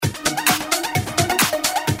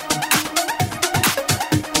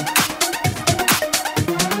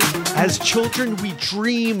children, we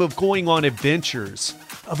dream of going on adventures,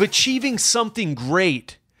 of achieving something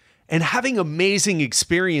great, and having amazing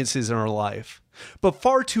experiences in our life. But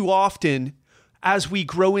far too often, as we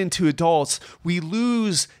grow into adults, we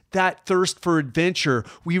lose that thirst for adventure.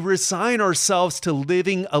 We resign ourselves to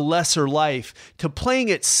living a lesser life, to playing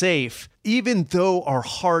it safe, even though our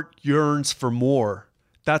heart yearns for more.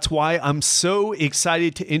 That's why I'm so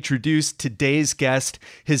excited to introduce today's guest.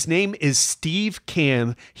 His name is Steve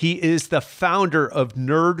Kamb. He is the founder of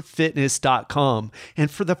nerdfitness.com.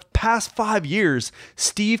 And for the past 5 years,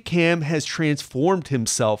 Steve Kamb has transformed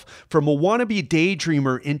himself from a wannabe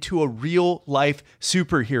daydreamer into a real life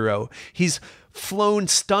superhero. He's flown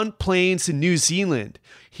stunt planes in New Zealand.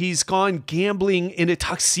 He's gone gambling in a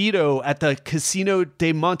tuxedo at the Casino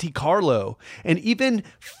de Monte Carlo, and even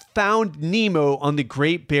found Nemo on the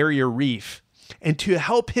Great Barrier Reef. And to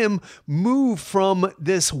help him move from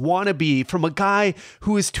this wannabe, from a guy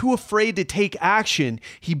who is too afraid to take action,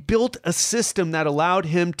 he built a system that allowed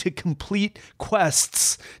him to complete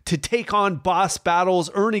quests, to take on boss battles,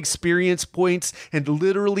 earn experience points, and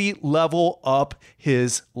literally level up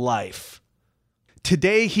his life.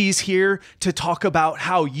 Today, he's here to talk about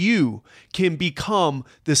how you can become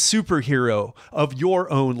the superhero of your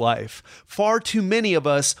own life. Far too many of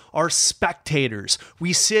us are spectators.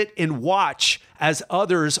 We sit and watch as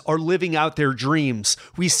others are living out their dreams.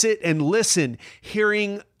 We sit and listen,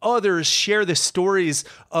 hearing others share the stories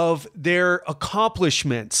of their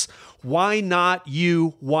accomplishments. Why not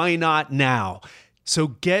you? Why not now? So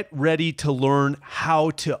get ready to learn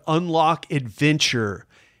how to unlock adventure,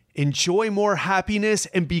 enjoy more happiness,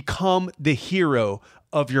 and become the hero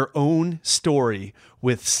of your own story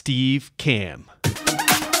with Steve Kamb.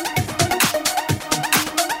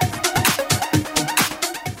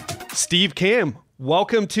 Steve Kamb,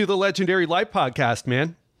 welcome to the Legendary Life Podcast,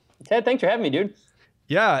 man. Ted, thanks for having me, dude.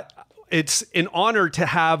 Yeah, it's an honor to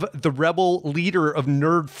have the rebel leader of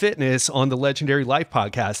Nerd Fitness on the Legendary Life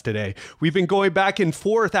Podcast today. We've been going back and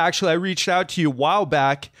forth. Actually, I reached out to you a while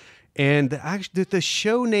back, and actually, the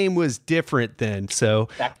show name was different then. So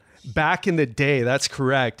back in the day, that's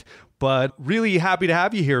correct. But really happy to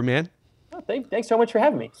have you here, man. Oh, thanks so much for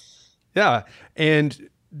having me. Yeah. And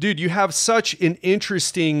dude, you have such an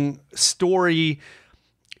interesting story.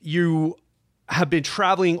 You have been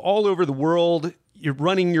traveling all over the world. You're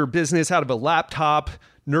running your business out of a laptop,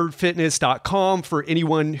 nerdfitness.com, for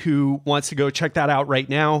anyone who wants to go check that out right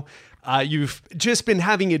now. You've just been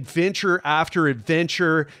having adventure after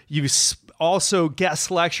adventure. You've also guest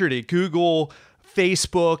lectured at Google,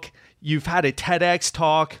 Facebook. You've had a TEDx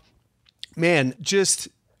talk. Man, just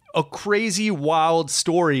a crazy, wild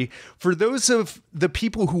story. For those of the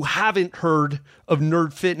people who haven't heard of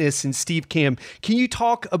Nerd Fitness and Steve Kamb, can you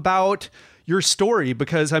talk about your story?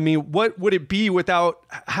 Because, I mean, what would it be without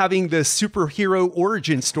having the superhero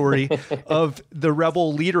origin story of the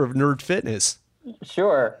rebel leader of Nerd Fitness?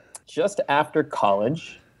 Sure. Just after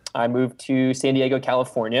college, I moved to San Diego,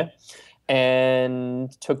 California, and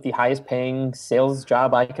took the highest paying sales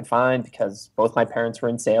job I could find because both my parents were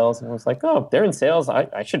in sales. And I was like, oh, they're in sales.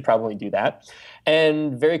 I should probably do that.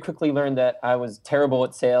 And very quickly learned that I was terrible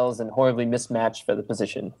at sales and horribly mismatched for the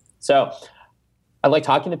position. So I like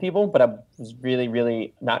talking to people, but I was really,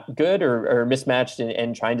 really not good or mismatched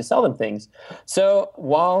in trying to sell them things. So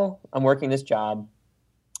while I'm working this job,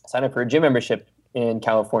 I signed up for a gym membership in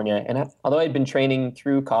California. And although I'd been training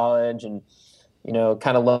through college and, you know,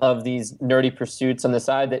 kind of love these nerdy pursuits on the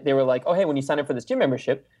side, that they were like, oh, hey, when you sign up for this gym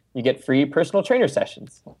membership, you get free personal trainer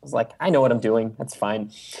sessions. I was like, I know what I'm doing. That's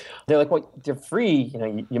fine. They're like, well, they're free. You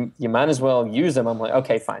know, you might as well use them. I'm like,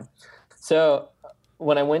 okay, fine. So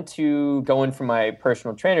when I went to go in for my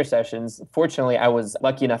personal trainer sessions, fortunately, I was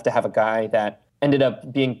lucky enough to have a guy that ended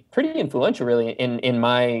up being pretty influential, really, in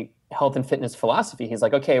my health and fitness philosophy. He's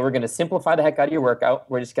like, okay, we're going to simplify the heck out of your workout.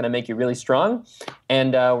 We're just going to make you really strong,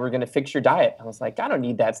 and we're going to fix your diet. I was like, I don't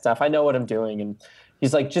need that stuff. I know what I'm doing. And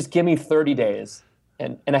he's like, just give me 30 days.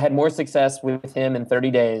 And I had more success with him in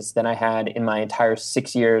 30 days than I had in my entire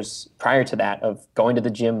 6 years prior to that of going to the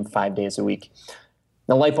gym 5 days a week.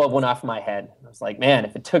 The light bulb went off in my head. I was like, man,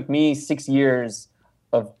 if it took me 6 years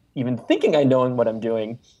of even thinking I know what I'm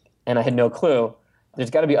doing and I had no clue, there's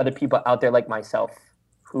got to be other people out there like myself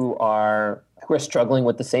who are struggling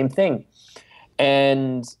with the same thing.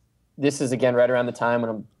 And this is, again, right around the time when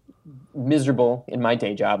I'm miserable in my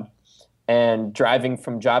day job and driving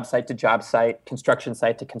from job site to job site, construction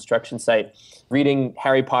site to construction site, reading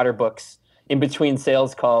Harry Potter books in between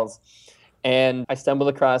sales calls. And I stumbled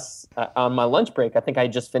across, on my lunch break, I think I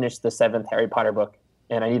just finished the 7th Harry Potter book,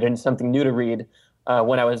 and I needed something new to read.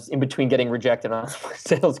 when I was in between getting rejected on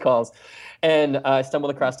sales calls. And I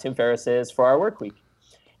stumbled across Tim Ferriss's 4 Hour Work Week.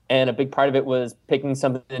 And a big part of it was picking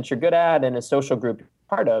something that you're good at and a social group you're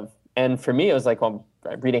part of. And for me, it was like, well,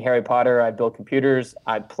 I'm reading Harry Potter, I build computers,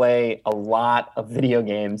 I play a lot of video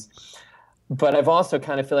games. But I've also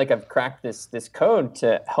kind of feel like I've cracked this code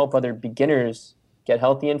to help other beginners get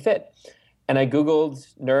healthy and fit. And I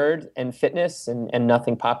Googled nerd and fitness and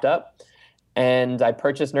nothing popped up. And I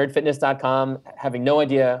purchased nerdfitness.com, having no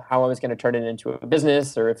idea how I was going to turn it into a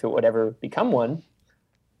business or if it would ever become one.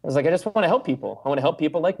 I was like, I just want to help people. I want to help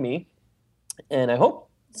people like me. And I hope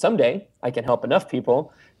someday I can help enough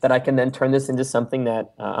people that I can then turn this into something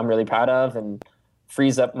that I'm really proud of and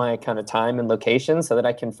frees up my kind of time and location so that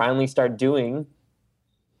I can finally start doing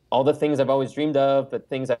all the things I've always dreamed of, but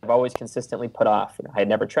things I've always consistently put off. I had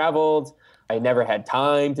never traveled. I never had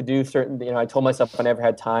time to do certain, I told myself I never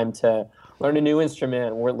had time to learn a new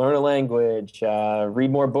instrument, or learn a language, read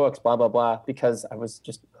more books, blah, blah, blah, because I was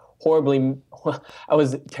just I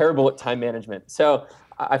was terrible at time management. So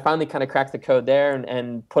I finally kind of cracked the code there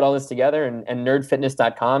and put all this together, and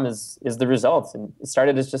nerdfitness.com is the results. And it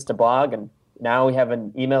started as just a blog, and now we have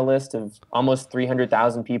an email list of almost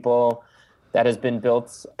 300,000 people that has been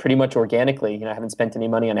built pretty much organically. I haven't spent any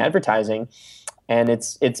money on advertising. And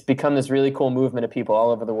it's become this really cool movement of people all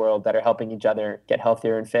over the world that are helping each other get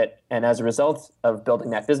healthier and fit. And as a result of building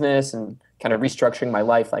that business and kind of restructuring my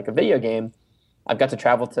life like a video game, I've got to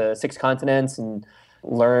travel to 6 continents and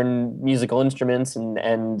learn musical instruments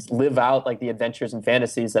and live out like the adventures and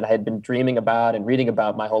fantasies that I had been dreaming about and reading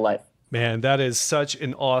about my whole life. Man, that is such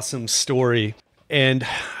an awesome story. And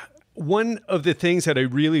one of the things that I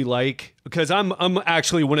really like, because I'm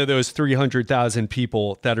actually one of those 300,000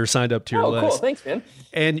 people that are signed up to your list. Oh, cool. Thanks, man.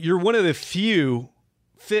 And you're one of the few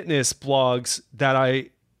fitness blogs that I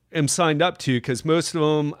am signed up to, because most of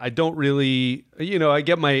them, I don't really, I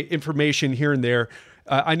get my information here and there.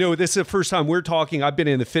 I know this is the first time we're talking. I've been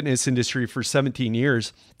in the fitness industry for 17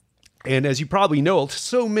 years. And as you probably know,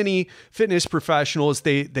 so many fitness professionals,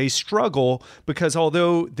 they struggle because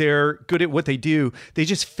although they're good at what they do, they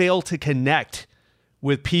just fail to connect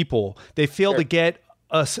with people. They fail to get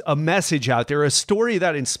a message out there, a story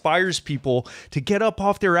that inspires people to get up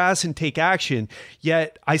off their ass and take action.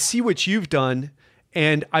 Yet I see what you've done,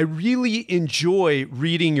 and I really enjoy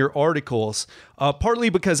reading your articles, partly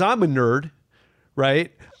because I'm a nerd,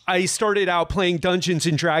 right? I started out playing Dungeons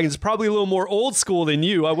and Dragons, probably a little more old school than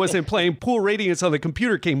you. I wasn't playing Pool Radiance on the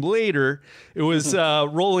computer, came later. It was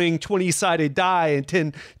rolling 20-sided die and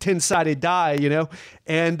 10-sided die,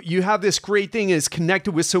 And you have this great thing, is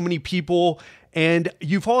connected with so many people. And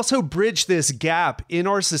you've also bridged this gap in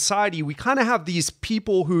our society. We kind of have these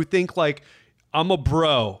people who think like, I'm a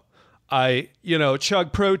bro. I,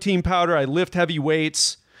 chug protein powder. I lift heavy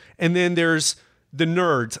weights. And then there's the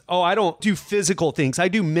nerds. Oh, I don't do physical things. I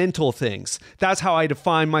do mental things. That's how I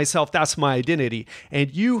define myself. That's my identity.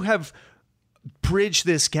 And you have bridged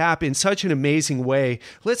this gap in such an amazing way.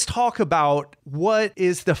 Let's talk about what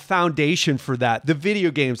is the foundation for that, the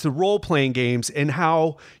video games, the role-playing games, and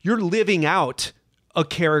how you're living out a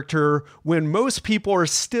character when most people are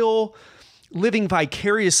still living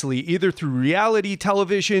vicariously, either through reality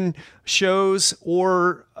television shows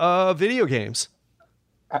or video games.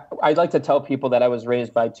 I'd like to tell people that I was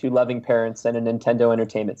raised by 2 loving parents and a Nintendo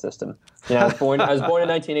Entertainment System. I was born in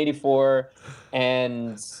 1984,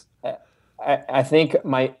 and I think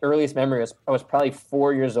my earliest memory was I was probably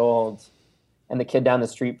 4 years old, and the kid down the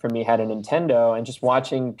street from me had a Nintendo, and just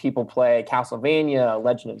watching people play Castlevania,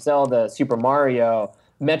 Legend of Zelda, Super Mario,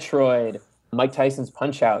 Metroid, Mike Tyson's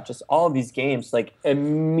Punch-Out, just all of these games, like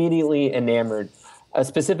immediately enamored.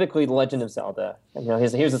 Specifically, The Legend of Zelda.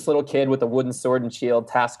 Here's this little kid with a wooden sword and shield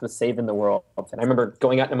tasked with saving the world. And I remember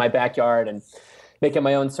going out into my backyard and making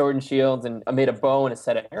my own sword and shields, and I made a bow and a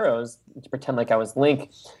set of arrows to pretend like I was Link.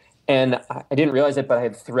 And I didn't realize it, but I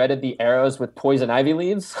had threaded the arrows with poison ivy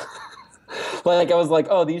leaves. Like I was like,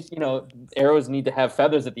 oh, these arrows need to have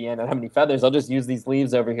feathers at the end. I don't have any feathers. I'll just use these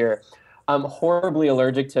leaves over here. I'm horribly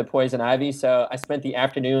allergic to poison ivy, so I spent the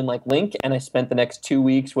afternoon like Link, and I spent the next 2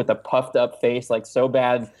 weeks with a puffed up face, like so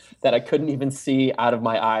bad that I couldn't even see out of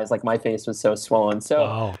my eyes. Like my face was so swollen. So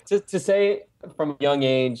wow. to say from a young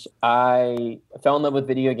age, I fell in love with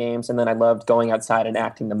video games, and then I loved going outside and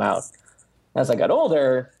acting them out. As I got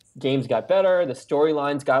older, games got better, the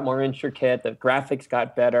storylines got more intricate, the graphics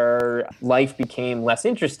got better, life became less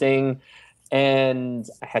interesting, and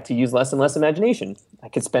I had to use less and less imagination. I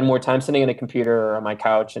could spend more time sitting on a computer or on my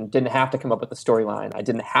couch and didn't have to come up with a storyline. I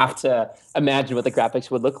didn't have to imagine what the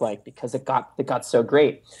graphics would look like because it got so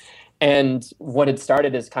great. And what had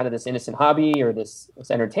started as kind of this innocent hobby or this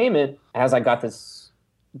entertainment, as I got this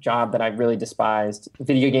job that I really despised,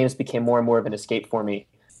 video games became more and more of an escape for me.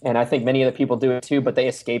 And I think many other people do it too, but they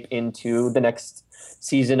escape into the next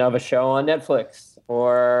season of a show on Netflix,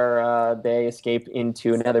 or they escape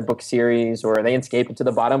into another book series, or they escape into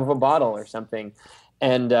the bottom of a bottle or something.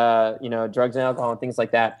 And, drugs and alcohol and things like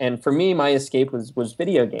that. And for me, my escape was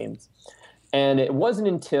video games. And it wasn't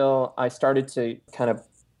until I started to kind of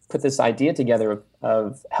put this idea together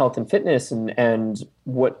of health and fitness and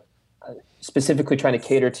what specifically trying to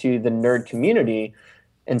cater to the nerd community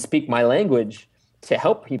and speak my language to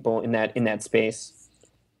help people in that space,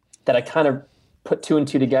 that I kind of put two and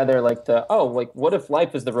two together, like what if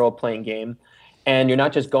life is the role-playing game and you're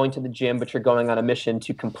not just going to the gym, but you're going on a mission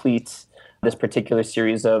to complete this particular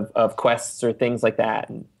series of quests or things like that.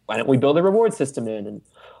 And why don't we build a reward system in? And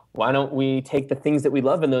why don't we take the things that we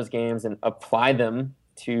love in those games and apply them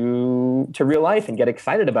to real life and get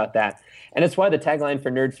excited about that? And it's why the tagline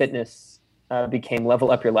for Nerd Fitness became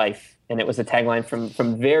Level Up Your Life. And it was a tagline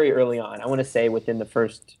from very early on. I want to say within the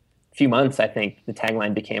first few months, I think the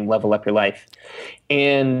tagline became Level Up Your Life.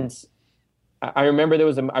 And I remember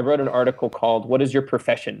I wrote an article called What is Your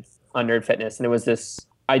Profession on Nerd Fitness? And it was this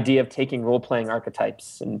idea of taking role-playing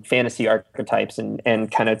archetypes and fantasy archetypes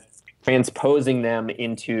and kind of transposing them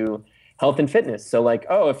into health and fitness. So like,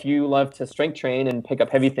 if you love to strength train and pick up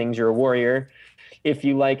heavy things, you're a warrior. If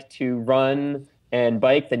you like to run and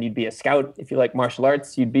bike, then you'd be a scout. If you like martial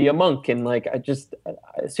arts, you'd be a monk. And like, as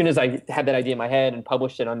soon as I had that idea in my head and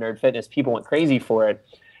published it on Nerd Fitness, people went crazy for it.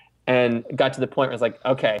 And got to the point where I was like,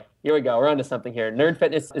 okay, here we go. We're onto something here. Nerd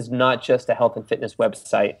Fitness is not just a health and fitness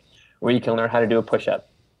website where you can learn how to do a push-up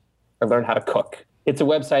or learn how to cook. It's a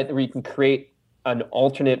website where you can create an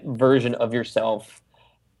alternate version of yourself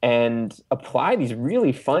and apply these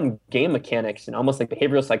really fun game mechanics and almost like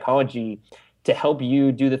behavioral psychology to help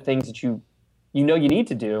you do the things that you need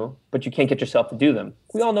to do, but you can't get yourself to do them.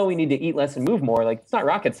 We all know we need to eat less and move more. Like, it's not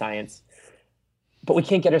rocket science, but we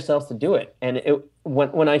can't get ourselves to do it. And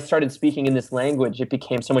when I started speaking in this language, it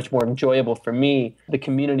became so much more enjoyable for me. The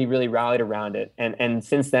community really rallied around it. And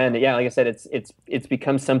since then, yeah, like I said, it's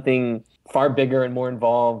become something far bigger and more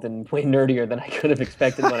involved and way nerdier than I could have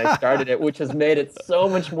expected when I started it, which has made it so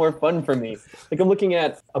much more fun for me. Like, I'm looking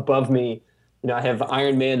at above me, I have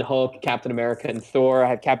Iron Man, Hulk, Captain America, and Thor. I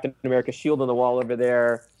have Captain America's shield on the wall over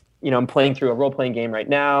there. I'm playing through a role-playing game right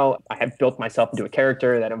now. I have built myself into a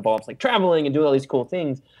character that involves like traveling and doing all these cool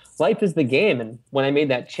things. Life is the game. And when I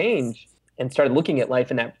made that change and started looking at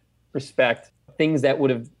life in that respect, things that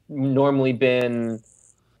would have normally been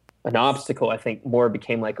an obstacle, I think more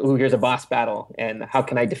became like, ooh, here's a boss battle. And how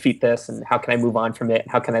can I defeat this? And how can I move on from it?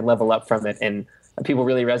 How can I level up from it? And people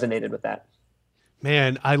really resonated with that.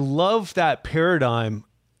 Man, I love that paradigm.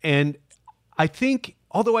 And I think,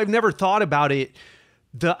 although I've never thought about it,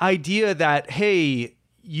 the idea that, hey,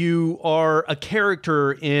 you are a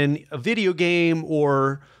character in a video game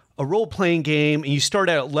or a role-playing game and you start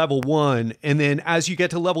out at level 1, and then as you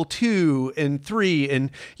get to level 2 and 3,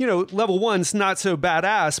 and level 1's not so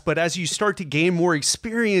badass, but as you start to gain more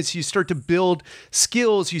experience, you start to build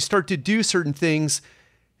skills, you start to do certain things,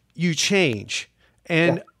 you change.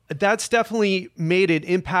 And that's definitely made an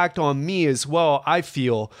impact on me as well, I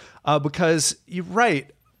feel, because you're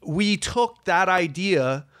right. We took that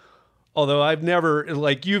idea, although I've never,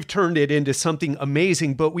 like, you've turned it into something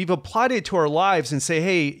amazing, but we've applied it to our lives and say,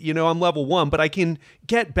 hey, I'm level 1, but I can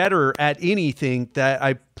get better at anything that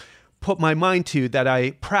I put my mind to, that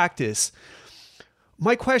I practice.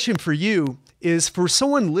 My question for you is, for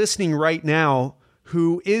someone listening right now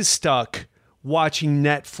who is stuck watching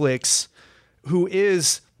Netflix, who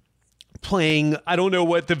is playing, I don't know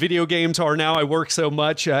what the video games are now. I work so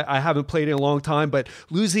much. I haven't played in a long time, but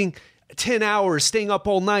losing 10 hours, staying up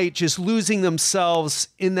all night, just losing themselves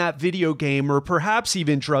in that video game, or perhaps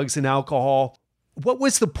even drugs and alcohol. What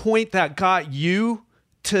was the point that got you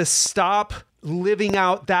to stop living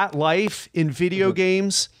out that life in video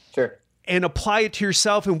games? Sure. And apply it to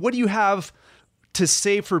yourself? And what do you have to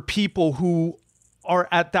say for people who are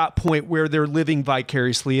at that point where they're living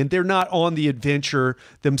vicariously and they're not on the adventure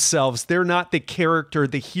themselves? They're not the character,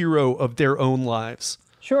 the hero of their own lives.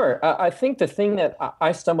 Sure. I think the thing that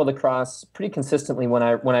I stumbled across pretty consistently when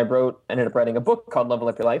I ended up writing a book called Level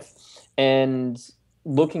Up Your Life, and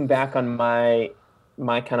looking back on my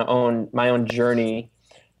own journey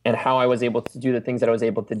and how I was able to do the things that I was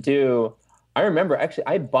able to do. I remember actually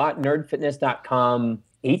I bought nerdfitness.com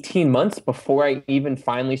 18 months before I even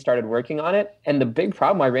finally started working on it. And the big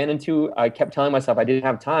problem I ran into, I kept telling myself I didn't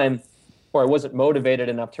have time, or I wasn't motivated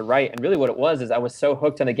enough to write. And really what it was is I was so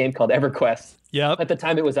hooked on a game called EverQuest. Yep. At the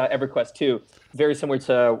time it was EverQuest 2, very similar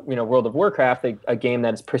to World of Warcraft, a game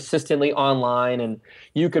that is persistently online and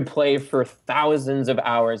you could play for thousands of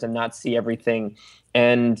hours and not see everything.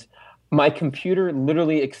 And my computer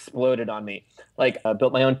literally exploded on me. Like I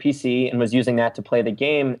built my own PC and was using that to play the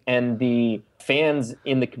game, and the fans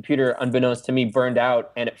in the computer, unbeknownst to me, burned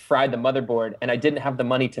out and it fried the motherboard, and I didn't have the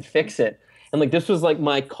money to fix it. And like this was like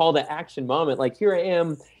my call to action moment. Like here I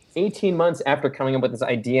am 18 months after coming up with this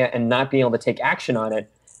idea and not being able to take action on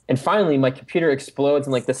it. And finally my computer explodes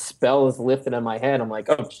and like the spell is lifted on my head. I'm like,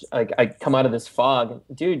 oh, I come out of this fog.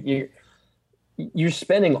 Dude, you're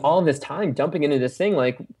spending all this time dumping into this thing.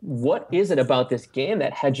 Like, what is it about this game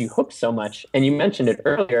that had you hooked so much? And you mentioned it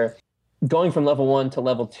earlier, going from level 1 to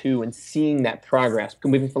level 2 and seeing that progress,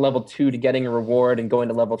 moving from level 2 to getting a reward and going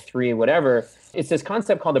to level 3, whatever. It's this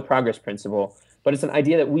concept called the progress principle, but it's an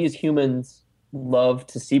idea that we as humans love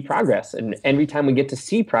to see progress. And every time we get to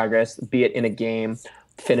see progress, be it in a game,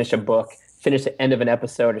 finish a book, finish the end of an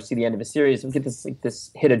episode, or see the end of a series, we get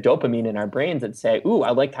this hit of dopamine in our brains that say, ooh,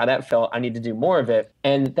 I liked how that felt. I need to do more of it.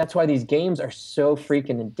 And that's why these games are so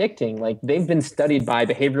freaking addicting. Like they've been studied by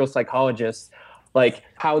behavioral psychologists, like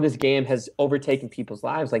how this game has overtaken people's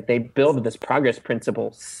lives. Like they build this progress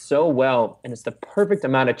principle so well, and it's the perfect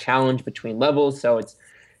amount of challenge between levels. So it's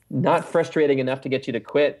not frustrating enough to get you to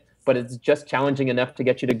quit, but it's just challenging enough to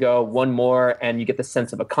get you to go one more, and you get the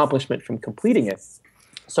sense of accomplishment from completing it.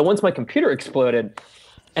 So once my computer exploded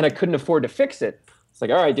and I couldn't afford to fix it, it's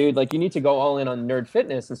like, all right, dude, like you need to go all in on nerd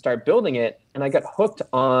fitness and start building it. And I got hooked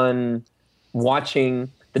on watching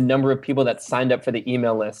the number of people that signed up for the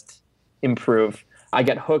email list improve. I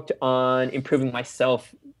got hooked on improving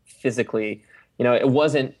myself physically. It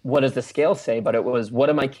wasn't what does the scale say, but it was what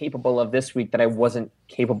am I capable of this week that I wasn't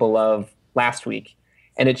capable of last week.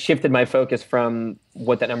 And it shifted my focus from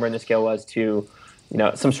what that number in the scale was to,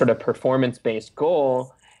 some sort of performance-based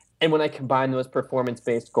goal. And when I combine those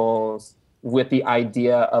performance-based goals with the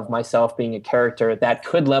idea of myself being a character that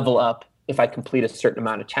could level up if I complete a certain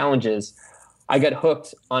amount of challenges, I got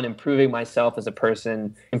hooked on improving myself as a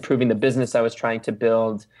person, improving the business I was trying to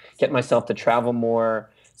build, get myself to travel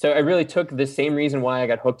more. So I really took the same reason why I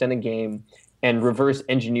got hooked on a game and reverse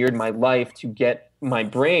engineered my life to get my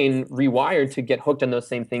brain rewired to get hooked on those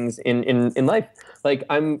same things in life. Like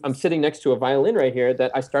I'm sitting next to a violin right here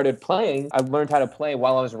that I started playing. I learned how to play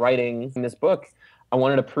while I was writing this book. I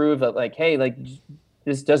wanted to prove that like, hey, like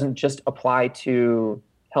this doesn't just apply to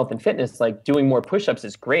health and fitness. Like doing more push-ups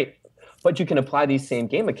is great, but you can apply these same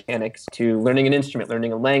game mechanics to learning an instrument,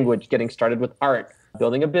 learning a language, getting started with art,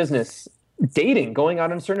 building a business, dating, going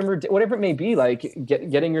out on a certain number, whatever it may be, like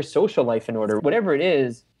getting your social life in order, whatever it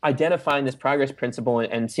is, identifying this progress principle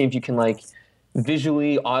and see if you can like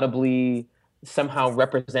visually, audibly, somehow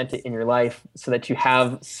represent it in your life so that you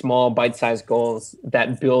have small bite-sized goals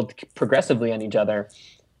that build progressively on each other.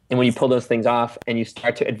 And when you pull those things off and you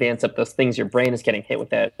start to advance up those things, your brain is getting hit with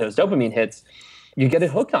those dopamine hits. You get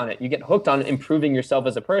hooked on it. You get hooked on improving yourself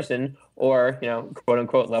as a person or, quote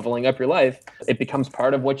unquote, leveling up your life. It becomes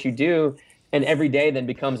part of what you do. And every day then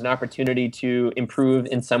becomes an opportunity to improve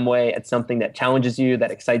in some way at something that challenges you,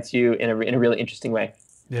 that excites you in a really interesting way.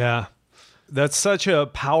 Yeah, that's such a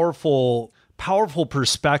powerful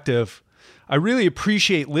perspective. I really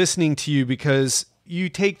appreciate listening to you because you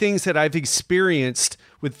take things that I've experienced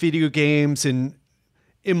with video games and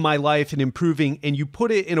in my life and improving, and you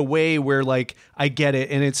put it in a way where like I get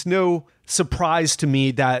it. And it's no surprise to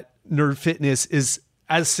me that nerd fitness is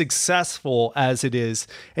as successful as it is.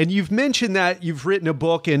 And you've mentioned that you've written a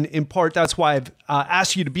book, and in part, that's why I've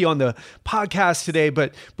asked you to be on the podcast today.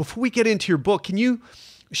 But before we get into your book, can you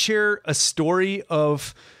share a story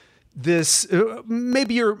of this,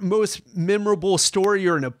 maybe your most memorable story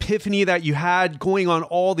or an epiphany that you had going on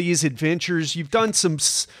all these adventures? You've done some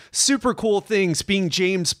super cool things, being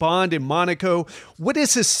James Bond in Monaco. What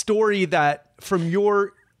is a story that from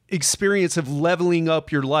your experience of leveling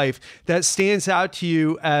up your life that stands out to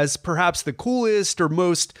you as perhaps the coolest or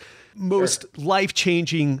most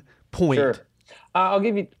life-changing point? Sure. I'll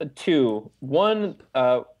give you two. One,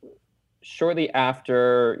 shortly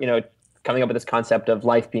after, coming up with this concept of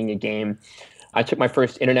life being a game, I took my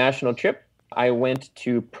first international trip. I went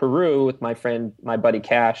to Peru with my friend, my buddy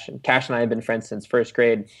Cash. And Cash and I have been friends since first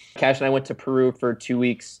grade. Cash and I went to Peru for 2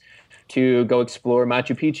 weeks to go explore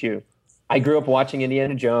Machu Picchu. I grew up watching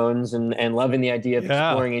Indiana Jones and loving the idea of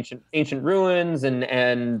exploring ancient ruins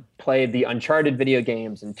and played the Uncharted video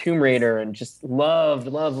games and Tomb Raider and just loved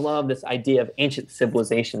this idea of ancient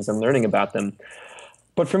civilizations and learning about them.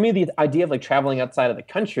 But for me, the idea of like traveling outside of the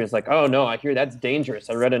country is like, oh no, I hear that's dangerous.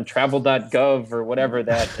 I read on travel.gov or whatever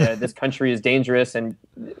that this country is dangerous. And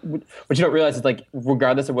what you don't realize is like,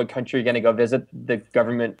 regardless of what country you're going to go visit, the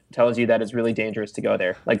government tells you that it's really dangerous to go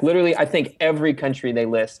there. Like literally, I think every country they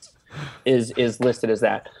list is listed as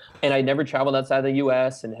that. And I never traveled outside the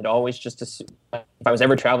U.S. and had always just assumed, if I was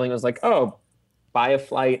ever traveling, it was like, oh, buy a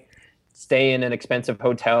flight, stay in an expensive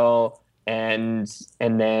hotel, and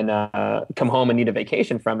then come home and need a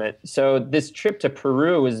vacation from it. So this trip to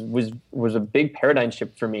Peru was a big paradigm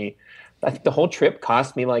shift for me. I think the whole trip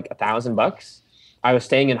cost me like $1,000. I was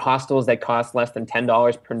staying in hostels that cost less than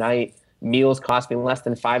 $10 per night. Meals cost me less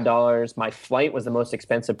than $5. My flight was the most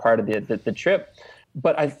expensive part of the trip.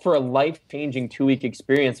 But for a life-changing 2-week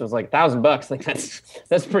experience, it was like $1,000. Like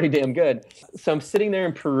that's pretty damn good. So I'm sitting there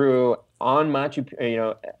in Peru on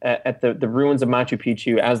Machu, at the ruins of Machu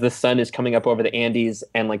Picchu as the sun is coming up over the Andes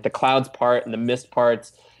and like the clouds part and the mist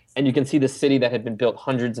parts, and you can see the city that had been built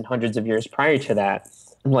hundreds and hundreds of years prior to that.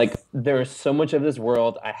 I'm like, there is so much of this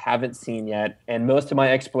world I haven't seen yet, and most of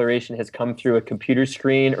my exploration has come through a computer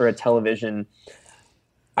screen or a television.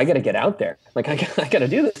 I got to get out there. Like I got to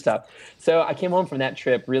do this stuff. So I came home from that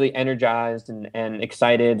trip really energized and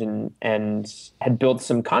excited and had built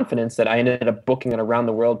some confidence that I ended up booking an around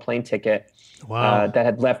the world plane ticket. Wow. That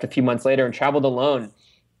had left a few months later and traveled alone.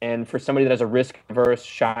 And for somebody that is a risk averse,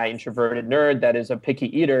 shy, introverted nerd that is a picky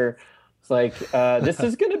eater, it's like, this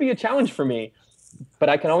is going to be a challenge for me, but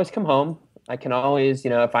I can always come home. I can always,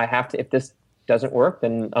 if this doesn't work,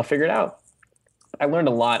 then I'll figure it out. I learned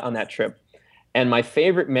a lot on that trip. And my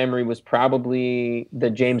favorite memory was probably the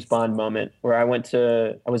James Bond moment where I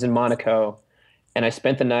was in Monaco and I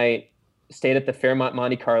spent the night, stayed at the Fairmont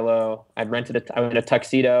Monte Carlo. I was in a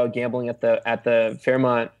tuxedo gambling at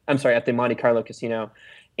the Monte Carlo casino,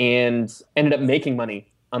 and ended up making money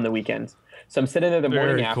on the weekend. So I'm sitting there the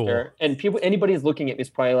morning after, and anybody who's looking at me is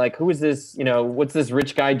probably like, who is this, what's this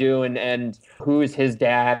rich guy doing? And who is his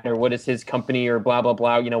dad, or what is his company, or blah, blah,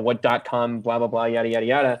 blah, what.com, blah, blah, blah, yada, yada,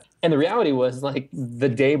 yada. And the reality was, like, the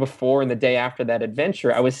day before and the day after that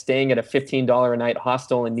adventure, I was staying at a $15 a night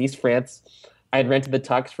hostel in Nice, France. I had rented the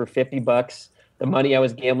tux for $50. The money I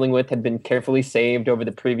was gambling with had been carefully saved over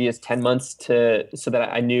the previous 10 months so that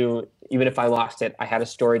I knew even if I lost it, I had a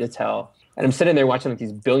story to tell. And I'm sitting there watching like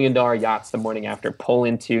these billion-dollar yachts the morning after pull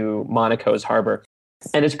into Monaco's harbor.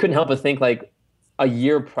 And I just couldn't help but think, like, a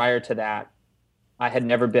year prior to that, I had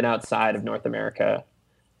never been outside of North America.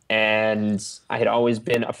 And I had always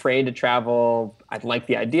been afraid to travel. I liked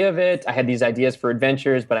the idea of it. I had these ideas for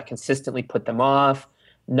adventures, but I consistently put them off.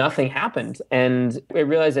 Nothing happened. And I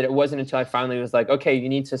realized that it wasn't until I finally was like, okay, you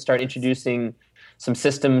need to start introducing some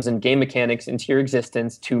systems and game mechanics into your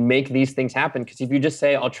existence to make these things happen. Because if you just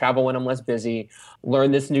say, I'll travel when I'm less busy,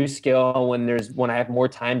 learn this new skill when I have more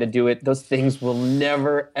time to do it, those things will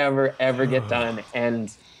never, ever, ever get done.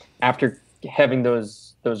 And after having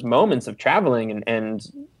those moments of traveling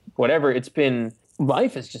and whatever,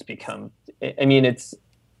 life has just become, it's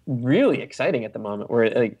really exciting at the moment where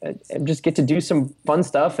I just get to do some fun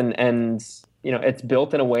stuff and it's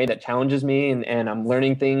built in a way that challenges me and I'm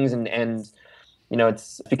learning things and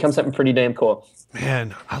it's become something pretty damn cool.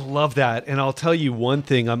 Man, I love that. And I'll tell you one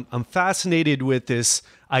thing, I'm fascinated with this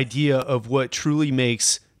idea of what truly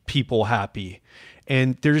makes people happy.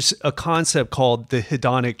 And there's a concept called the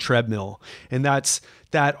hedonic treadmill. And that's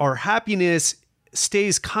that our happiness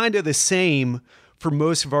stays kind of the same for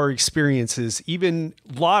most of our experiences. Even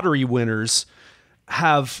lottery winners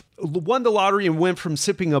have won the lottery and went from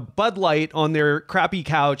sipping a Bud Light on their crappy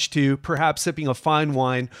couch to perhaps sipping a fine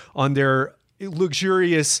wine on their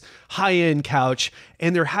luxurious high-end couch,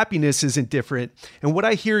 and their happiness isn't different. And what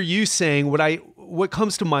I hear you saying, what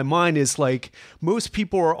comes to my mind is like most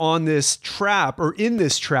people are on this trap or in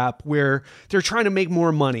this trap where they're trying to make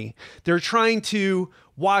more money. They're trying to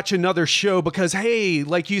watch another show because, hey,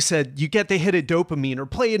 like you said, you get the hit of dopamine, or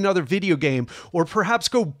play another video game, or perhaps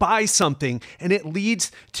go buy something, and it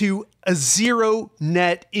leads to a zero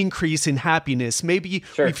net increase in happiness. Maybe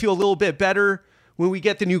we feel a little bit better when we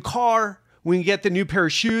get the new car, when you get the new pair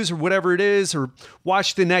of shoes or whatever it is, or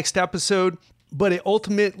watch the next episode, but it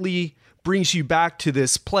ultimately brings you back to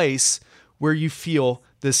this place where you feel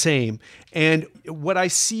the same. And what I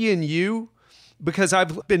see in you, because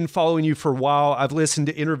I've been following you for a while, I've listened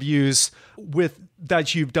to interviews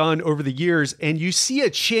that you've done over the years, and you see a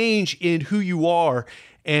change in who you are.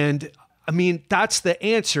 And that's the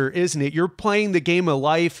answer, isn't it? You're playing the game of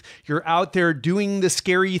life. You're out there doing the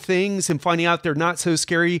scary things and finding out they're not so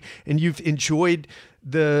scary. And you've enjoyed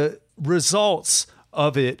the results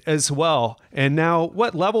of it as well. And now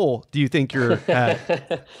what level do you think you're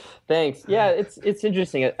at? Thanks. Yeah, it's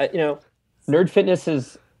interesting. Nerd Fitness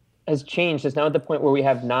has changed. It's now at the point where I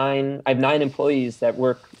have 9 employees that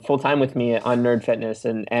work full time with me on Nerd Fitness,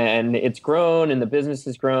 and it's grown, and the business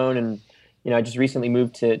has grown, and I just recently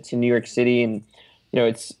moved to New York City, and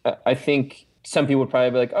it's I think some people would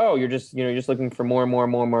probably be like, oh, you're just looking for more and more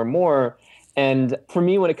and more and more and more. And for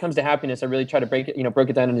me, when it comes to happiness, I really try to broke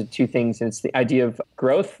it down into 2 things, and it's the idea of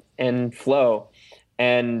growth and flow.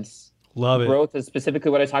 And Love it. Growth is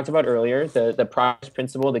specifically what I talked about earlier, the progress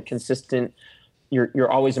principle, the consistent.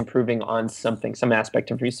 You're always improving on something, some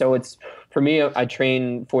aspect of you. So it's, for me, I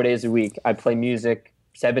train 4 days a week. I play music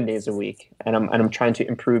 7 days a week, and I'm trying to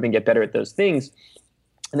improve and get better at those things.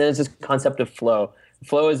 And then there's this concept of flow.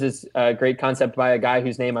 Flow is this great concept by a guy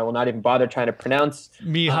whose name I will not even bother trying to pronounce.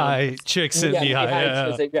 Mihai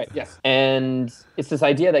Csikszentmihalyi. Yes. And it's this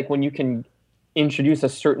idea like when you can introduce a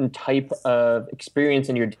certain type of experience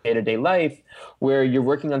in your day-to-day life where you're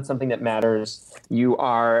working on something that matters, you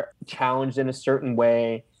are challenged in a certain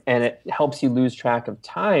way, and it helps you lose track of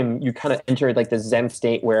time, you kind of enter like the Zen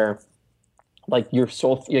state where like you're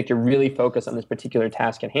really focused on this particular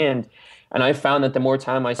task at hand. And I found that the more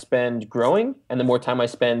time I spend growing and the more time I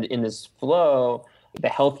spend in this flow, the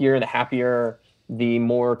healthier, the happier, the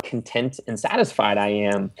more content and satisfied I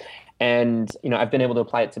am. And, I've been able to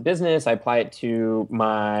apply it to business. I apply it to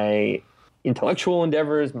my intellectual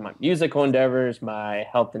endeavors, my musical endeavors, my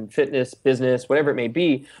health and fitness business, whatever it may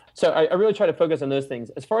be. So I really try to focus on those things.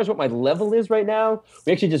 As far as what my level is right now,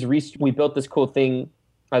 we actually we built this cool thing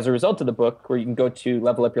as a result of the book where you can go to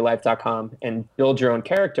levelupyourlife.com and build your own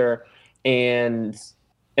character and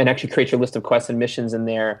actually create your list of quests and missions in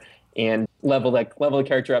there and level the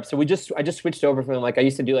character up. So I just switched over from like I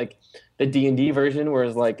used to do like the D&D version where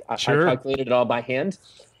it's like I calculated it all by hand,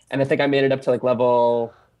 and I think I made it up to like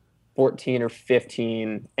level 14 or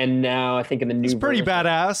 15, and now I think in the new it's pretty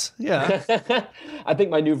badass. Yeah. I think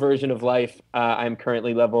my new version of life, I'm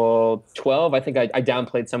currently level 12. I think I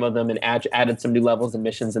downplayed some of them and added some new levels and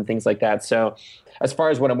missions and things like that. So as far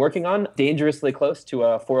as what I'm working on, dangerously close to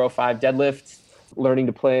a 405 deadlift, learning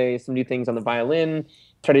to play some new things on the violin,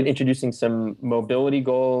 started introducing some mobility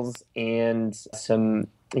goals, and some,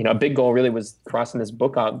 a big goal really was crossing this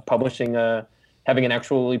book out, having an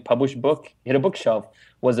actually published book hit a bookshelf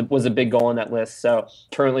was a big goal on that list. So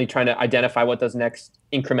currently trying to identify what those next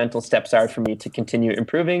incremental steps are for me to continue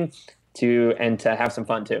improving and to have some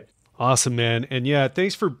fun too. Awesome, man. And yeah,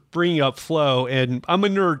 thanks for bringing up flow. And I'm a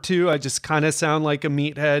nerd too. I just kind of sound like a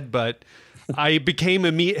meathead, but I became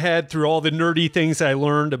a meathead through all the nerdy things I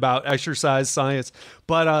learned about exercise science.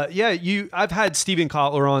 But I've had Steven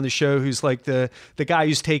Kotler on the show, who's like the guy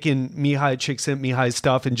who's taken Mihai Csikszentmihalyi's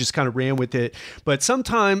stuff and just kind of ran with it. But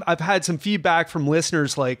sometime I've had some feedback from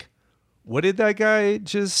listeners like, what did that guy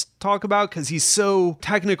just talk about? Because he's so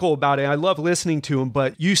technical about it. I love listening to him,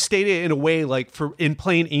 but you state it in a way like in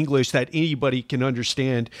plain English that anybody can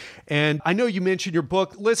understand. And I know you mentioned your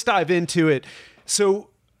book. Let's dive into it. So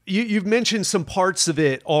you've mentioned some parts of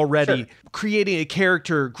it already. Sure. Creating a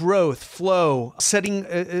character, growth, flow,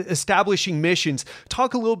 establishing missions.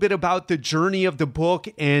 Talk a little bit about the journey of the book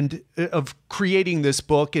and of creating this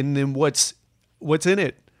book, and then what's in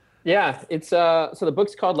it. Yeah, it's so the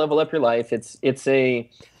book's called Level Up Your Life. I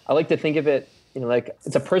like to think of it, like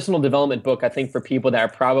it's a personal development book, I think, for people that are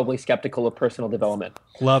probably skeptical of personal development.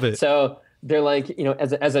 Love it. So they're like,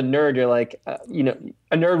 as a nerd, you're like, a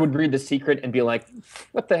nerd would read The Secret and be like,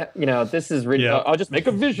 what the heck, this is written. Yeah. I'll just make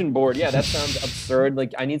a vision board. Yeah, that sounds absurd.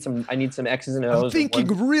 Like I need some X's and O's. I'm thinking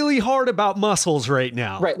really hard about muscles right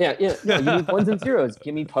now. Right. Yeah. No, you need ones and zeros.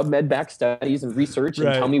 Give me PubMed back studies and research and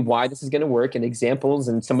tell me why this is going to work and examples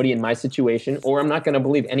and somebody in my situation, or I'm not going to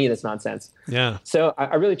believe any of this nonsense. Yeah. So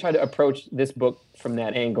I really try to approach this book from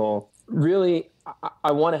that angle. Really,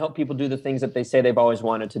 I want to help people do the things that they say they've always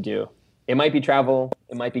wanted to do. It might be travel.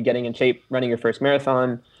 It might be getting in shape, running your first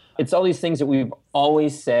marathon. It's all these things that we've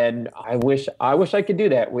always said, I wish I could do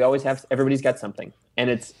that. Everybody's got something. And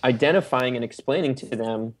it's identifying and explaining to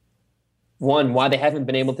them, one, why they haven't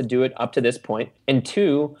been able to do it up to this point, and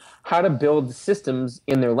two, how to build systems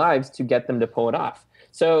in their lives to get them to pull it off.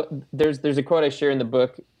 So there's a quote I share in the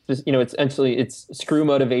book. It's screw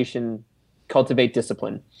motivation, cultivate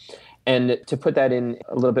discipline. And to put that in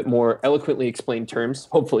a little bit more eloquently explained terms,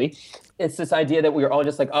 hopefully, it's this idea that we are all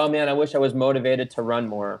just like, oh man, I wish I was motivated to run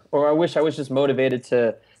more, or I wish I was just motivated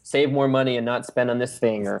to save more money and not spend on this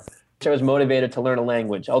thing, or I wish I was motivated to learn a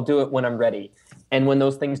language. I'll do it when I'm ready. And when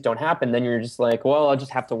those things don't happen, then you're just like, well, I'll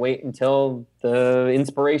just have to wait until the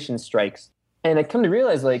inspiration strikes. And I come to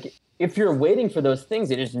realize, like, if you're waiting for those things,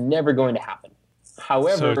 it is never going to happen.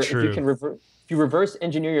 However, if you reverse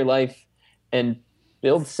engineer your life and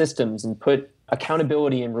build systems and put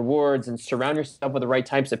accountability and rewards and surround yourself with the right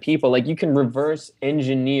types of people, like you can reverse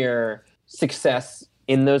engineer success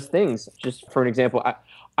in those things. Just for an example,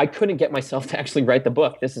 I couldn't get myself to actually write the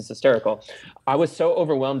book. This is hysterical. I was so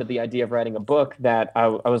overwhelmed at the idea of writing a book that I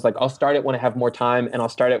was like, I'll start it when I have more time, and I'll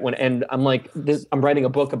start it when, and I'm like, I'm writing a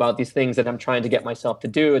book about these things that I'm trying to get myself to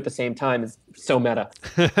do at the same time. It's so meta.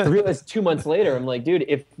 I realized 2 months later, I'm like, dude,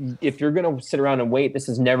 if you're going to sit around and wait, this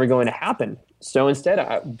is never going to happen. So instead,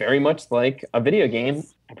 very much like a video game,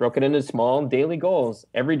 I broke it into small daily goals.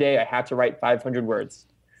 Every day I had to write 500 words,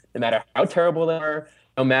 no matter how terrible they were,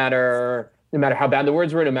 no matter how bad the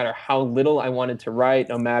words were, no matter how little I wanted to write,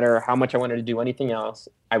 no matter how much I wanted to do anything else.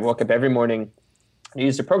 I woke up every morning. I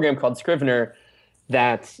used a program called Scrivener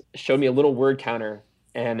that showed me a little word counter.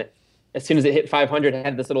 And as soon as it hit 500, I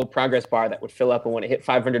had this little progress bar that would fill up. And when it hit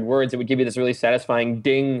 500 words, it would give you this really satisfying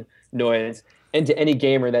ding noise. And to any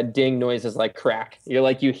gamer, that ding noise is like crack. You're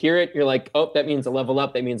like, you hear it, you're like, oh, that means a level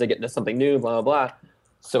up. That means I get into something new, blah, blah, blah.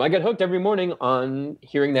 So I got hooked every morning on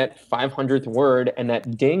hearing that 500th word and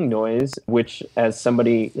that ding noise, which as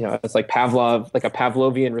somebody, it's like Pavlov, like a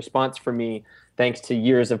Pavlovian response for me, thanks to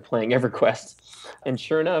years of playing EverQuest. And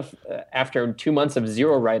sure enough, after 2 months of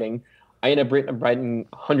zero writing, I ended up writing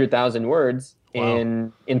 100,000 words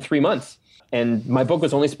in 3 months. And my book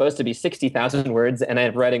was only supposed to be 60,000 words, and I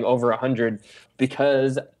ended up writing over 100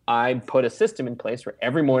 because I put a system in place where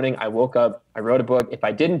every morning I woke up, I wrote a book. If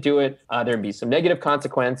I didn't do it, there'd be some negative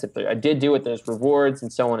consequence. If I did do it, there's rewards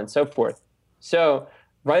and so on and so forth. So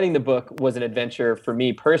writing the book was an adventure for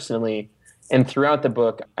me personally. And throughout the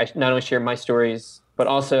book, I not only share my stories, but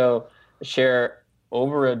also share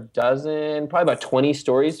over a dozen, probably about 20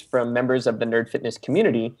 stories from members of the Nerd Fitness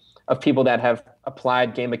community of people that have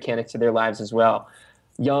applied game mechanics to their lives as well.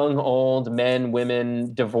 Young, old, men,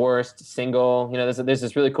 women, divorced, single. There's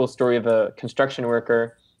this really cool story of a construction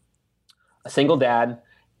worker, a single dad,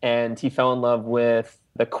 and he fell in love with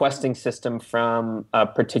the questing system from a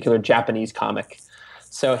particular Japanese comic.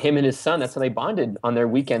 So him and his son, that's how they bonded on their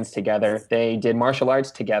weekends together. They did martial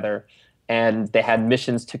arts together, and they had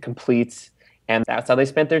missions to complete, and that's how they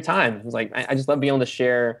spent their time. It was like, I just love being able to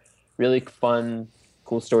share really fun,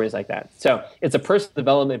 cool stories like that. So it's a personal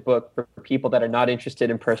development book for people that are not interested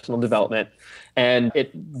in personal development. And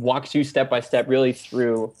it walks you step by step really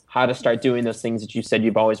through how to start doing those things that you said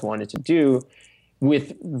you've always wanted to do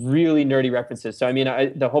with really nerdy references. So,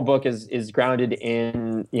 the whole book is grounded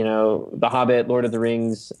in, The Hobbit, Lord of the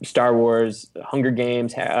Rings, Star Wars, Hunger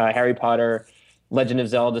Games, Harry Potter, Legend of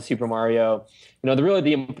Zelda, Super Mario.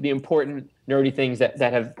 The important nerdy things that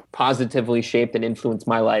have positively shaped and influenced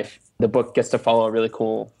my life. The book gets to follow a really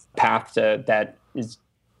cool path that is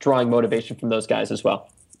drawing motivation from those guys as well.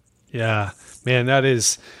 Yeah, man, that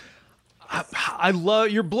is, I love,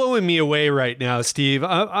 you're blowing me away right now, Steve.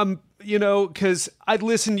 I'm because I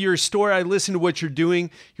listen to your story. I listen to what you're doing.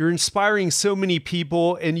 You're inspiring so many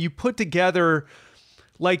people, and you put together,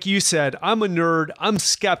 like you said, I'm a nerd. I'm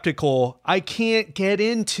skeptical. I can't get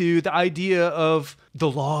into the idea of the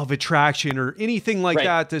law of attraction or anything like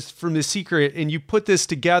that. This from The Secret. And you put this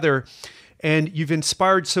together and you've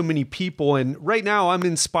inspired so many people. And right now I'm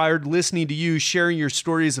inspired listening to you, sharing your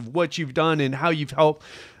stories of what you've done and how you've helped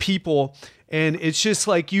people. And it's just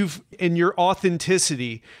like in your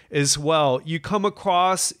authenticity as well, you come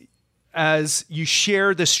across as you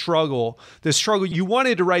share the struggle. You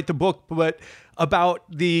wanted to write the book, but about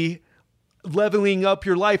the leveling up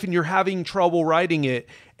your life and you're having trouble writing it.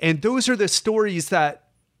 And those are the stories that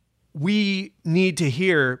we need to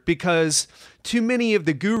hear, because too many of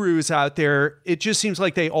the gurus out there, it just seems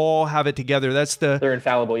like they all have it together. They're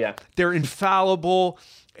infallible. Yeah. They're infallible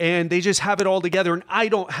and they just have it all together. And I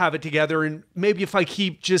don't have it together. And maybe if I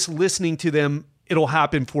keep just listening to them, it'll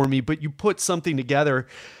happen for me. But you put something together.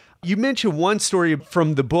 You mentioned one story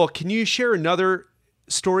from the book. Can you share another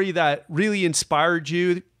story that really inspired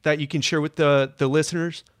you that you can share with the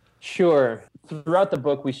listeners? Sure. Throughout the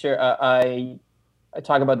book, we share. I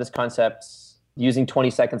talk about this concept using 20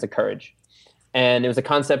 seconds of courage, and it was a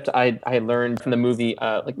concept I learned from the movie,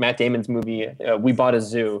 like Matt Damon's movie, We Bought a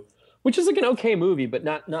Zoo, which is like an okay movie, but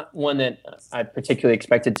not one that I particularly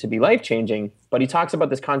expected to be life changing. But he talks about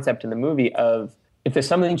this concept in the movie of if there's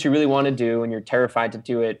something that you really want to do and you're terrified to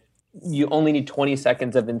do it, you only need 20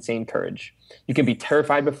 seconds of insane courage. You can be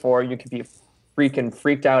terrified before, you can be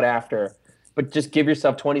freaked out after, but just give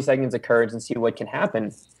yourself 20 seconds of courage and see what can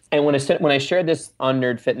happen. And when I shared this on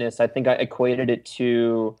Nerd Fitness, I think I equated it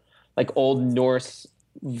to like old Norse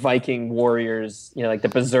Viking warriors, like the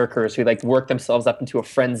berserkers who like work themselves up into a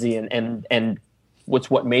frenzy and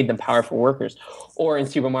what made them powerful workers. Or in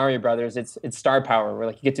Super Mario Brothers, it's star power, where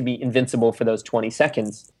like you get to be invincible for those 20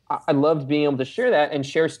 seconds. I loved being able to share that and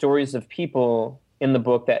share stories of people in the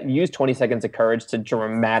book that use 20 seconds of courage to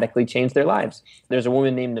dramatically change their lives. There's a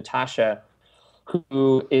woman named Natasha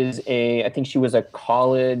who is I think she was a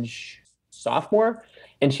college sophomore,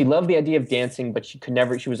 and she loved the idea of dancing, but she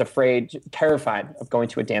was afraid, terrified of going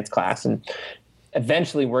to a dance class, and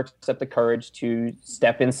eventually works up the courage to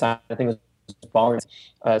step inside, I think it was ballroom,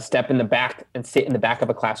 step in the back and sit in the back of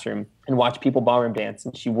a classroom and watch people ballroom dance.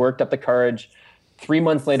 And she worked up the courage 3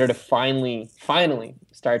 months later to finally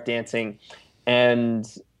start dancing. And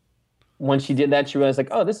when she did that, she realized like,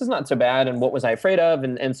 oh, this is not so bad. And what was I afraid of?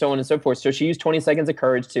 And so on and so forth. So she used 20 seconds of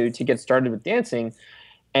courage to get started with dancing.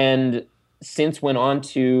 And since went on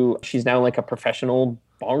to, she's now like a professional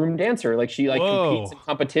ballroom dancer. Like she competes in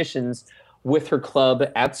competitions with her club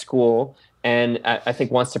at school, and I think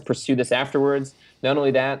wants to pursue this afterwards. Not only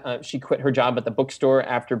that, she quit her job at the bookstore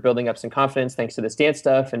after building up some confidence thanks to this dance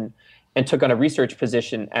stuff, and took on a research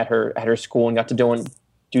position at her school and got to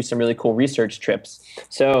do some really cool research trips.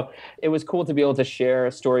 So it was cool to be able to share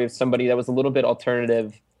a story of somebody that was a little bit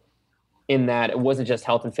alternative in that it wasn't just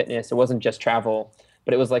health and fitness, it wasn't just travel,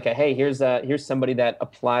 but it was like hey, here's somebody that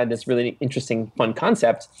applied this really interesting, fun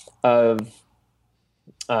concept of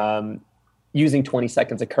using 20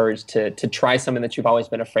 seconds of courage to try something that you've always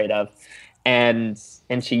been afraid of. And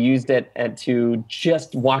she used it to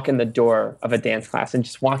just walk in the door of a dance class, and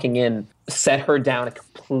just walking in set her down a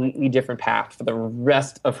completely different path for the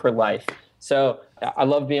rest of her life. So I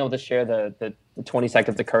love being able to share the 20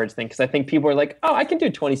 seconds of courage thing, because I think people are like, oh, I can do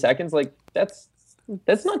 20 seconds. Like that's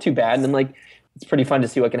not too bad. And then like, it's pretty fun to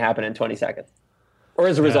see what can happen in 20 seconds, or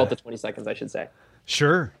as a result of 20 seconds, I should say.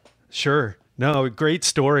 Sure. No, great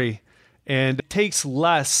story. And it takes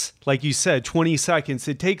less, like you said, 20 seconds.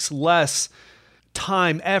 It takes less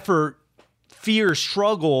time, effort, fear,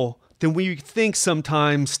 struggle than we think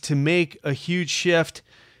sometimes to make a huge shift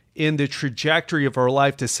in the trajectory of our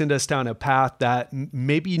life, to send us down a path that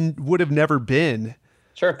maybe would have never been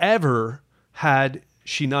ever had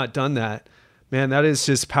she not done that. Man, that is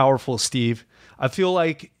just powerful, Steve. I feel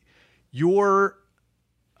like you're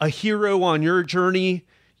a hero on your journey.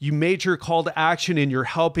 You made your call to action, and you're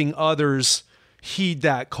helping others heed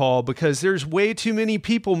that call, because there's way too many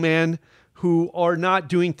people, man, who are not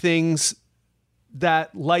doing things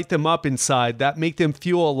that light them up inside, that make them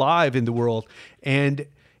feel alive in the world. And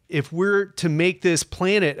if we're to make this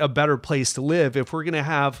planet a better place to live, if we're going to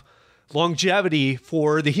have longevity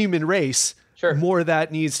for the human race, more of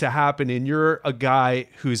that needs to happen. And you're a guy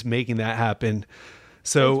who's making that happen.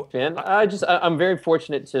 So, thanks, man. I'm very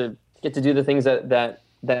fortunate to get to do the things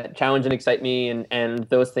that challenge and excite me, and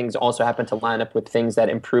those things also happen to line up with things that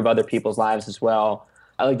improve other people's lives as well.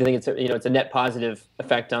 I like to think it's a net positive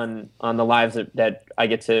effect on the lives that I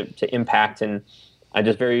get to impact, and I'm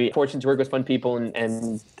just very fortunate to work with fun people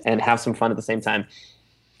and have some fun at the same time.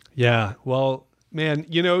 Yeah, well, man,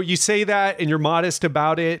 you say that and you're modest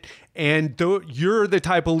about it, and you're the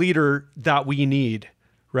type of leader that we need,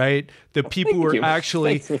 right? The people who are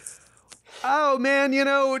actually... Oh, man,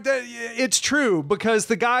 it's true, because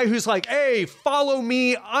the guy who's like, hey, follow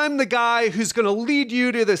me, I'm the guy who's going to lead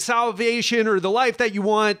you to the salvation or the life that you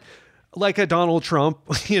want, like a Donald Trump,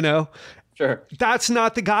 Sure. That's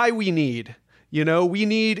not the guy we need. We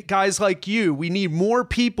need guys like you. We need more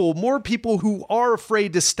people who are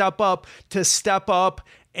afraid to step up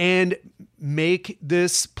and make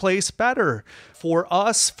this place better for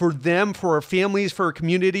us, for them, for our families, for our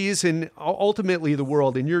communities, and ultimately the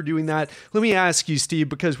world. And you're doing that. Let me ask you, Steve,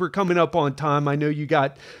 because we're coming up on time. I know you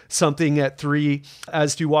got something at 3,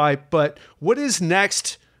 as do I, but what is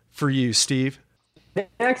next for you, Steve?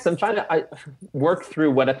 Next, I'm trying to work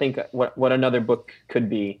through what I think, what another book could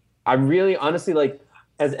be. I really, honestly, like,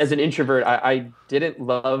 as an introvert, I didn't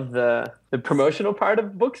love the promotional part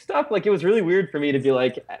of book stuff. Like, it was really weird for me to be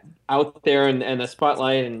like out there in the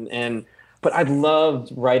spotlight, but I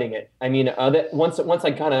loved writing it. I mean, once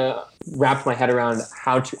I kind of wrapped my head around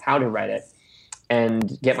how to write it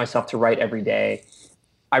and get myself to write every day,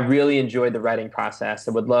 I really enjoyed the writing process.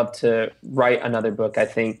 I would love to write another book, I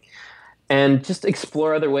think, and just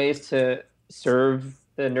explore other ways to serve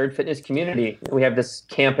the nerd fitness community. We have this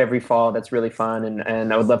camp every fall that's really fun,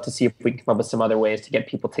 and I would love to see if we can come up with some other ways to get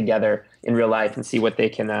people together in real life and see what we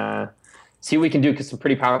can do, because some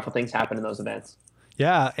pretty powerful things happen in those events.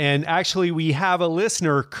 Yeah, and actually we have a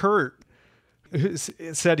listener, Kurt, who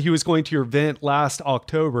said he was going to your event last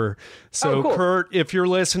October. So cool. Kurt, if you're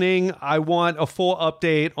listening, I want a full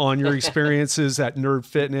update on your experiences at Nerd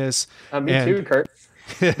Fitness. Me too, Kurt.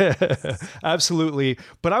 Absolutely.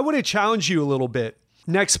 But I want to challenge you a little bit.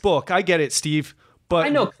 Next book. I get it, Steve. But I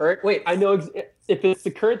know, Kurt. Wait, I know if it's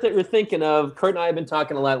the Kurt that you're thinking of. Kurt and I have been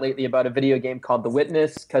talking a lot lately about a video game called The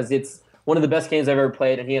Witness, because it's one of the best games I've ever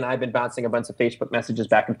played, and he and I have been bouncing a bunch of Facebook messages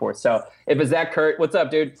back and forth. So if it's that Kurt, what's up,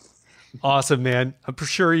 dude? Awesome, man. I'm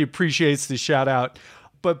sure he appreciates the shout out.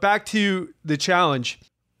 But back to the challenge.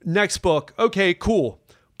 Next book. Okay, cool.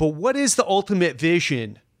 But what is the ultimate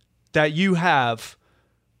vision that you have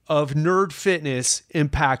of nerd fitness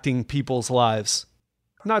impacting people's lives?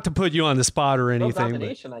 Not to put you on the spot or anything.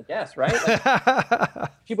 Domination, I guess, right?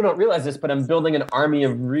 Like, people don't realize this, but I'm building an army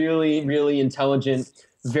of really, really intelligent,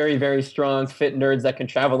 very, very strong, fit nerds that can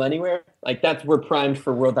travel anywhere. Like, we're primed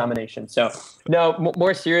for world domination. So, no,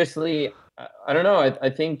 more seriously, I don't know.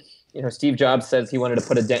 I think, Steve Jobs says he wanted to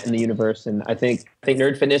put a dent in the universe, and I think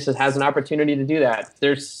nerd fitness has an opportunity to do that.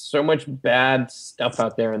 There's so much bad stuff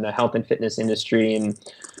out there in the health and fitness industry, and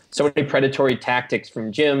so many predatory tactics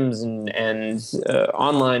from gyms and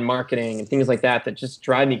online marketing and things like that just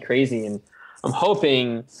drive me crazy. And I'm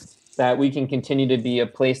hoping that we can continue to be a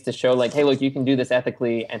place to show, like, hey, look, you can do this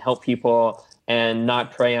ethically and help people and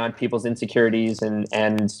not prey on people's insecurities,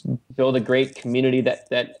 and build a great community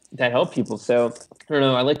that help people. So I don't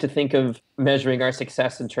know. I like to think of measuring our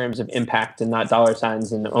success in terms of impact and not dollar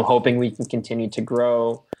signs. And I'm hoping we can continue to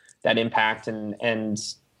grow that impact and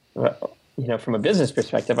from a business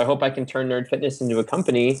perspective, I hope I can turn Nerd Fitness into a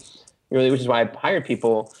company, really, which is why I hired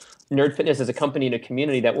people. Nerd Fitness is a company and a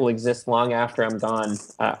community that will exist long after I'm gone.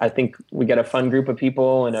 I think we got a fun group of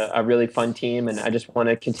people and a really fun team, and I just want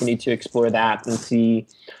to continue to explore that and see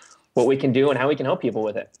what we can do and how we can help people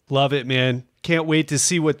with it. Love it, man. Can't wait to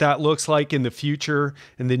see what that looks like in the future,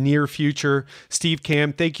 in the near future. Steve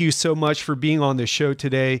Kamb, thank you so much for being on the show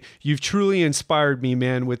today. You've truly inspired me,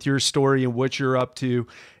 man, with your story and what you're up to.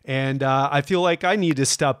 And I feel like I need to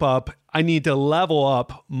step up. I need to level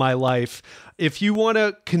up my life. If you want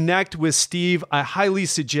to connect with Steve, I highly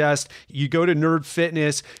suggest you go to Nerd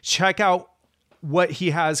Fitness, check out what he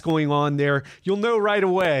has going on there. You'll know right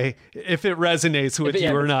away if it resonates with you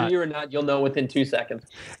or not. If you or not, you'll know within 2 seconds.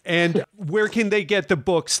 And where can they get the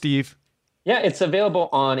book, Steve? Yeah, it's available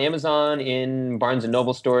on Amazon, in Barnes &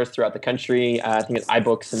 Noble stores throughout the country. I think it's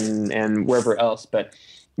iBooks and wherever else. But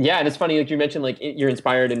yeah, and it's funny, like you mentioned, like you're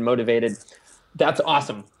inspired and motivated. That's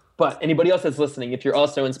awesome. But anybody else that's listening, if you're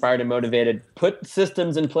also inspired and motivated, put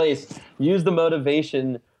systems in place. Use the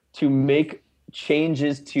motivation to make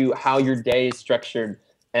changes to how your day is structured,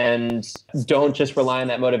 and don't just rely on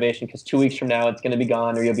that motivation, because 2 weeks from now it's going to be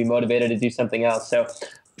gone, or you'll be motivated to do something else. So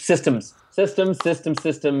systems,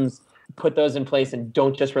 put those in place, and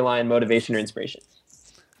don't just rely on motivation or inspiration.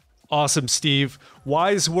 Awesome, Steve.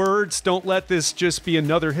 Wise words. Don't let this just be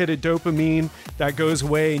another hit of dopamine that goes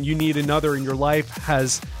away and you need another, and your life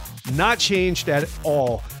has not changed at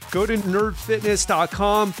all. Go to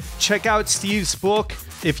nerdfitness.com. Check out Steve's book.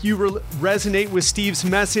 If you resonate with Steve's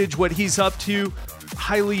message, what he's up to,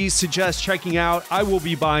 highly suggest checking out. I will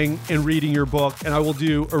be buying and reading your book, and I will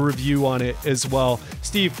do a review on it as well.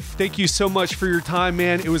 Steve, thank you so much for your time,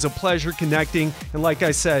 man. It was a pleasure connecting. And like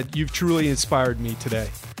I said, you've truly inspired me today.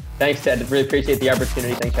 Thanks, Ted. Really appreciate the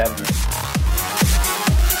opportunity. Thanks for having me.